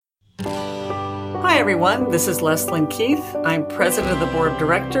Hi, everyone. This is Leslyn Keith. I'm president of the board of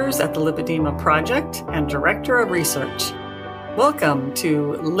directors at the Lipedema Project and director of research. Welcome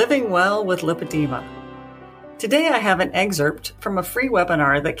to Living Well with Lipedema. Today, I have an excerpt from a free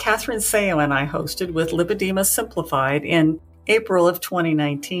webinar that Catherine Sayo and I hosted with Lipedema Simplified in April of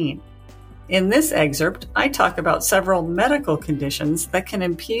 2019. In this excerpt, I talk about several medical conditions that can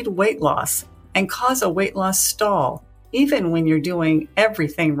impede weight loss and cause a weight loss stall, even when you're doing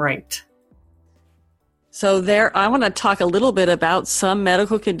everything right. So I want to talk a little bit about some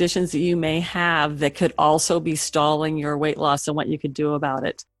medical conditions that you may have that could also be stalling your weight loss and what you could do about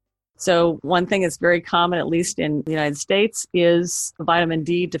it. So one thing that's very common, at least in the United States, is vitamin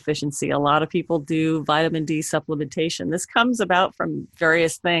D deficiency. A lot of people do vitamin D supplementation. This comes about from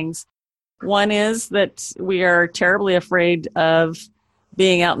various things. One is that we are terribly afraid of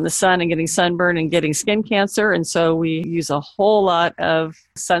being out in the sun and getting sunburn and getting skin cancer. And so we use a whole lot of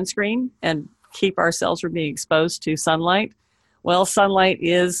sunscreen and keep ourselves from being exposed to sunlight. Well, sunlight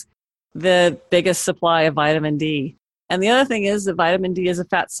is the biggest supply of vitamin D. And the other thing is that vitamin D is a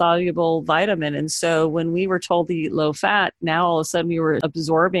fat-soluble vitamin. And so when we were told to eat low fat, now all of a sudden we were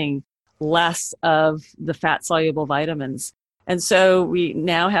absorbing less of the fat-soluble vitamins. And so we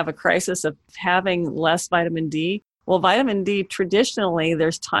now have a crisis of having less vitamin D. Well, vitamin D, traditionally,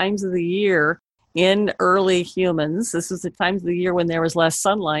 there's times of the year in early humans, this is the times of the year when there was less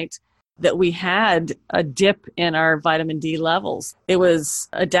sunlight, that we had a dip in our vitamin D levels. It was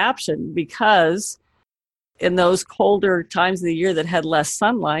adaptation because in those colder times of the year that had less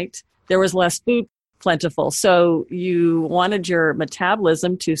sunlight, there was less food plentiful. So you wanted your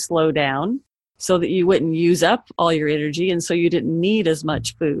metabolism to slow down so that you wouldn't use up all your energy, and so you didn't need as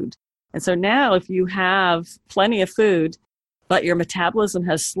much food. And so now if you have plenty of food, but your metabolism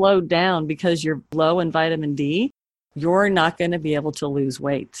has slowed down because you're low in vitamin D, you're not going to be able to lose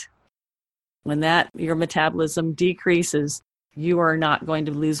weight. When your metabolism decreases, you are not going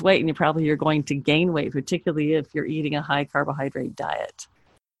to lose weight, and you're going to gain weight, particularly if you're eating a high carbohydrate diet.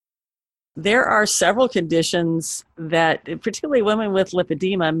 There are several conditions that particularly women with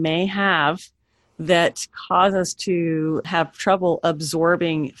lipedema may have that cause us to have trouble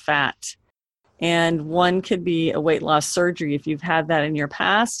absorbing fat. And one could be a weight loss surgery. If you've had that in your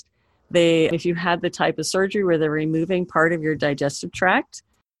past, if you had the type of surgery where they're removing part of your digestive tract,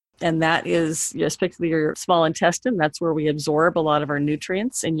 and that is especially your small intestine, that's where we absorb a lot of our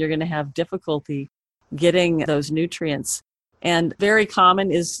nutrients, and you're going to have difficulty getting those nutrients. And very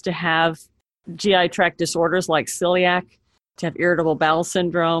common is to have GI tract disorders like celiac, to have irritable bowel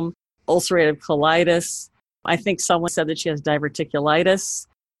syndrome, ulcerative colitis. I think someone said that she has diverticulitis.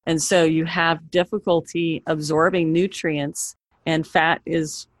 And so you have difficulty absorbing nutrients, and fat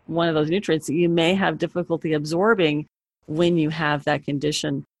is one of those nutrients that you may have difficulty absorbing when you have that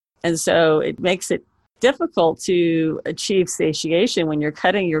condition. And so it makes it difficult to achieve satiation when you're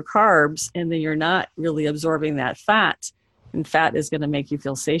cutting your carbs and then you're not really absorbing that fat. And fat is going to make you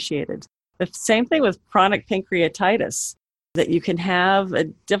feel satiated. The same thing with chronic pancreatitis, that you can have a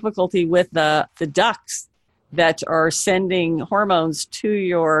difficulty with the ducts that are sending hormones to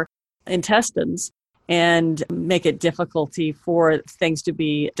your intestines and make it difficulty for things to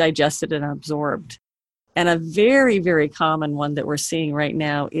be digested and absorbed. And a very, very common one that we're seeing right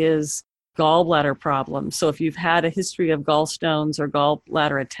now is gallbladder problems. So if you've had a history of gallstones or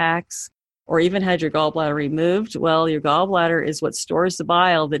gallbladder attacks, or even had your gallbladder removed, well, your gallbladder is what stores the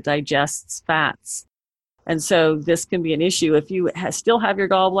bile that digests fats. And so this can be an issue. If you still have your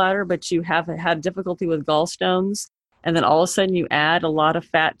gallbladder, but you have had difficulty with gallstones, and then all of a sudden you add a lot of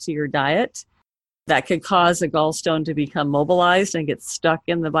fat to your diet, that could cause a gallstone to become mobilized and get stuck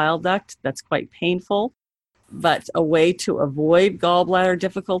in the bile duct. That's quite painful. But a way to avoid gallbladder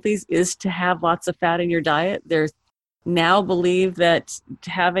difficulties is to have lots of fat in your diet. There's now believe that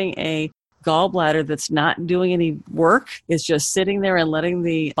having a gallbladder that's not doing any work, is just sitting there and letting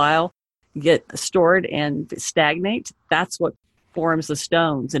the bile get stored and stagnate, that's what forms the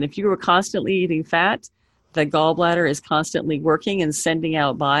stones. And if you were constantly eating fat, the gallbladder is constantly working and sending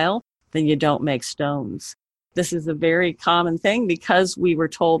out bile, then you don't make stones. This is a very common thing because we were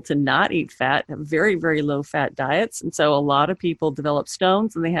told to not eat fat, have very, very low fat diets. And so a lot of people developed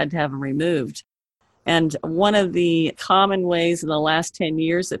stones and they had to have them removed. And one of the common ways in the last 10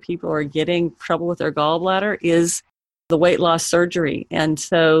 years that people are getting trouble with their gallbladder is the weight loss surgery. And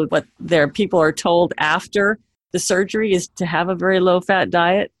so what their people are told after the surgery is to have a very low fat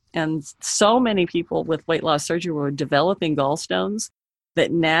diet. And so many people with weight loss surgery were developing gallstones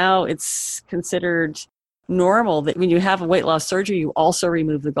that now it's considered normal that when you have a weight loss surgery, you also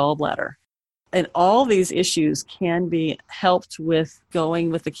remove the gallbladder. And all these issues can be helped with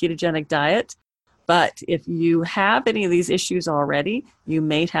going with the ketogenic diet. But if you have any of these issues already, you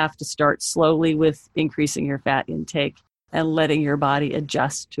may have to start slowly with increasing your fat intake and letting your body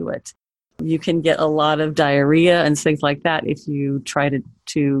adjust to it. You can get a lot of diarrhea and things like that if you try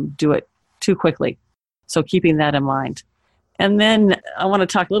to do it too quickly. So keeping that in mind. And then I want to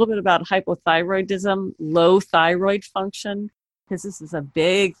talk a little bit about hypothyroidism, low thyroid function, because this is a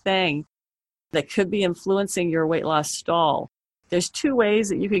big thing that could be influencing your weight loss stall. There's two ways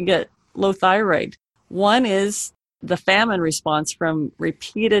that you can get low thyroid. One is the famine response from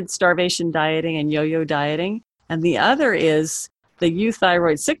repeated starvation dieting and yo-yo dieting. And the other is the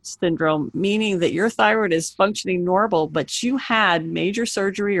euthyroid syndrome, meaning that your thyroid is functioning normal, but you had major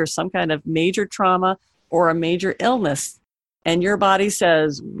surgery or some kind of major trauma or a major illness. And your body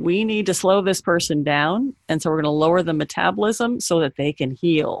says, we need to slow this person down. And so we're going to lower the metabolism so that they can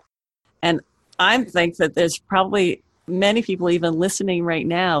heal. And I think that there's probably many people even listening right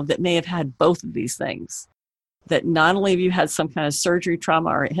now that may have had both of these things. That not only have you had some kind of surgery, trauma,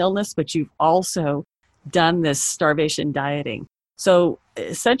 or illness, but you've also done this starvation dieting. So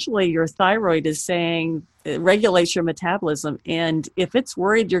essentially your thyroid is saying, it regulates your metabolism. And if it's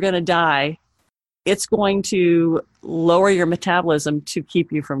worried you're going to die, it's going to lower your metabolism to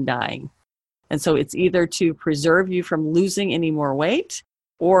keep you from dying. And so it's either to preserve you from losing any more weight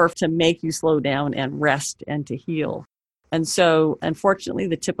or to make you slow down and rest and to heal. And so unfortunately,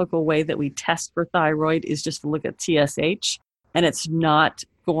 the typical way that we test for thyroid is just to look at TSH, and it's not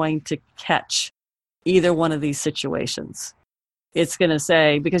going to catch either one of these situations. It's going to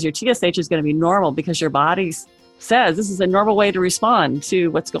say, because your TSH is going to be normal because your body says this is a normal way to respond to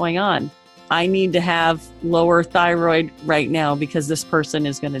what's going on. I need to have lower thyroid right now because this person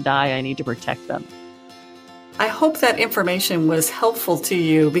is going to die. I need to protect them. I hope that information was helpful to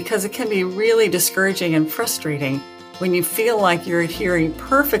you because it can be really discouraging and frustrating when you feel like you're adhering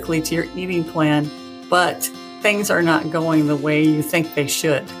perfectly to your eating plan, but things are not going the way you think they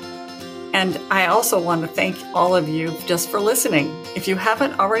should. And I also want to thank all of you just for listening. If you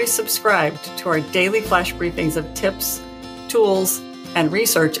haven't already subscribed to our daily flash briefings of tips, tools, and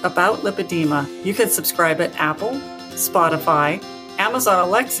research about lipedema, you can subscribe at Apple, Spotify, Amazon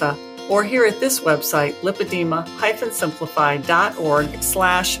Alexa, or here at this website,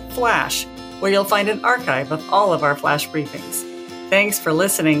 lipedema-simplified.org/flash, where you'll find an archive of all of our flash briefings. Thanks for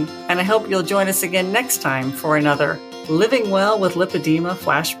listening, and I hope you'll join us again next time for another Living Well with Lipedema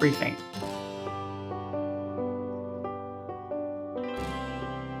flash briefing.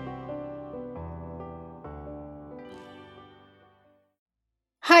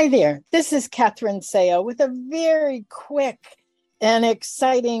 Hi there, this is Catherine Seo with a very quick and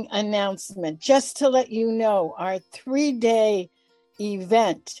exciting announcement. Just to let you know, our 3-day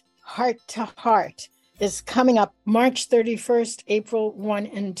event, Heart to Heart, is coming up March 31st, April 1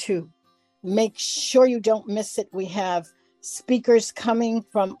 and 2. Make sure you don't miss it. We have speakers coming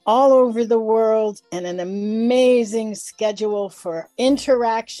from all over the world and an amazing schedule for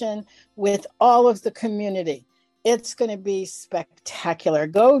interaction with all of the community. It's going to be spectacular.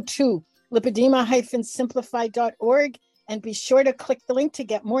 Go to lipedema-simplified.org and be sure to click the link to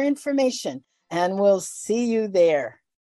get more information. And we'll see you there.